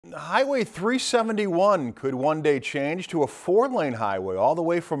Highway 371 could one day change to a 4-lane highway all the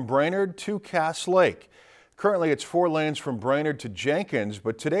way from Brainerd to Cass Lake. Currently, it's 4 lanes from Brainerd to Jenkins,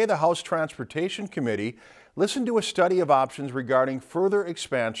 but today the House Transportation Committee listened to a study of options regarding further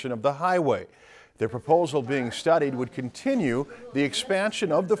expansion of the highway. The proposal being studied would continue the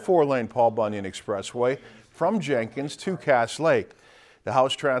expansion of the 4-lane Paul Bunyan Expressway from Jenkins to Cass Lake. The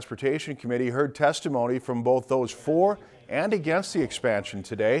House Transportation Committee heard testimony from both those for and against the expansion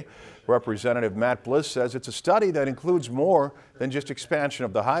today. Representative Matt Bliss says it's a study that includes more than just expansion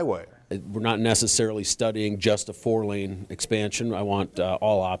of the highway. We're not necessarily studying just a 4-lane expansion. I want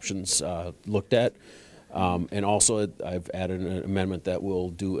all options looked at. And also I've added an amendment that will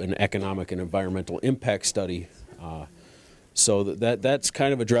do an economic and environmental impact study. So that's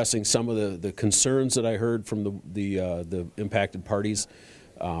kind of addressing some of the concerns that I heard from the impacted parties.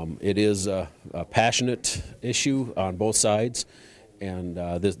 It is a passionate issue on both sides, and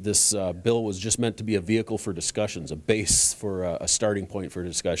this bill was just meant to be a vehicle for discussions, a base for a starting point for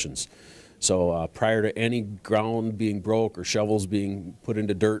discussions. So prior to any ground being broke or shovels being put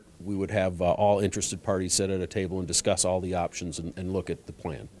into dirt, we would have all interested parties sit at a table and discuss all the options and look at the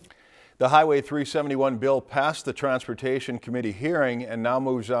plan. The Highway 371 bill passed the Transportation Committee hearing and now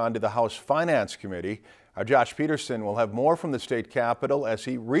moves on to the House Finance Committee. Our Josh Peterson will have more from the state capitol as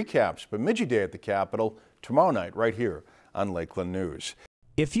he recaps Bemidji Day at the Capitol tomorrow night right here on Lakeland News.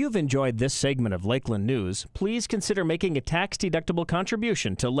 If you've enjoyed this segment of Lakeland News, please consider making a tax-deductible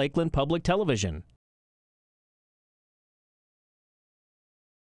contribution to Lakeland Public Television.